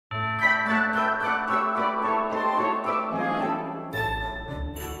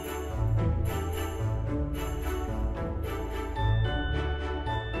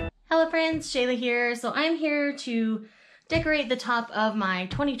friends, Shayla here. So I'm here to decorate the top of my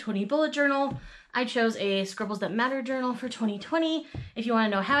 2020 bullet journal. I chose a Scribbles That Matter journal for 2020. If you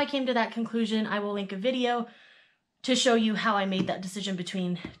want to know how I came to that conclusion, I will link a video to show you how I made that decision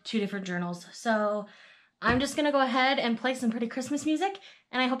between two different journals. So I'm just gonna go ahead and play some pretty Christmas music,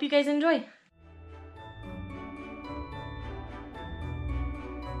 and I hope you guys enjoy.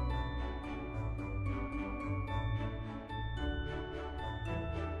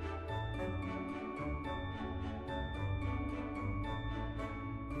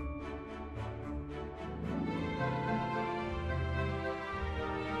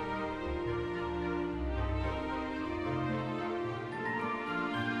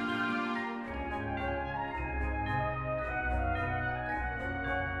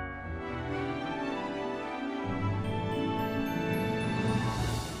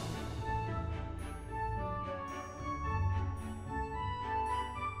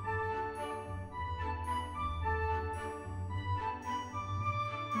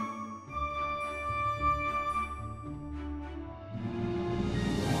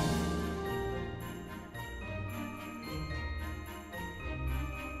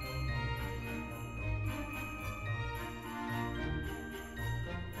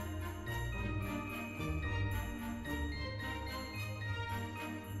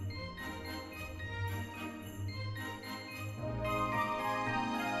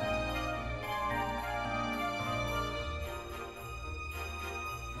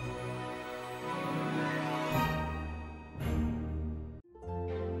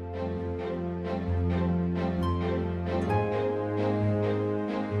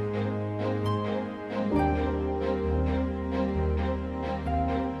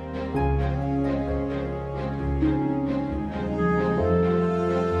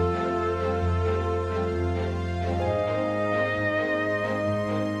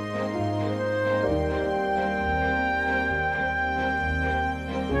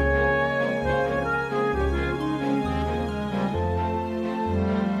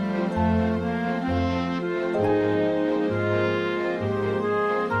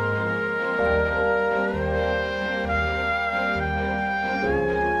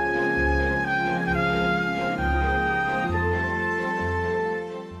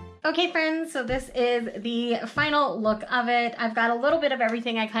 Okay friends, so this is the final look of it. I've got a little bit of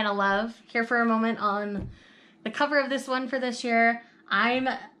everything I kind of love. Here for a moment on the cover of this one for this year.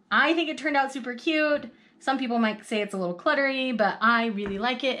 I think it turned out super cute. Some people might say it's a little cluttery, but I really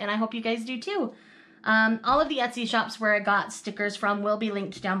like it, and I hope you guys do too. All of the Etsy shops where I got stickers from will be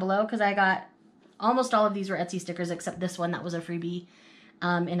linked down below, because I got almost all of these were Etsy stickers except this one that was a freebie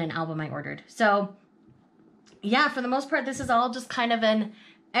in an album I ordered. So yeah, for the most part, this is all just kind of an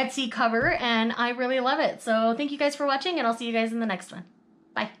Etsy cover, and I really love it. So thank you guys for watching, and I'll see you guys in the next one.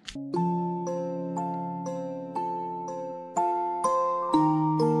 Bye.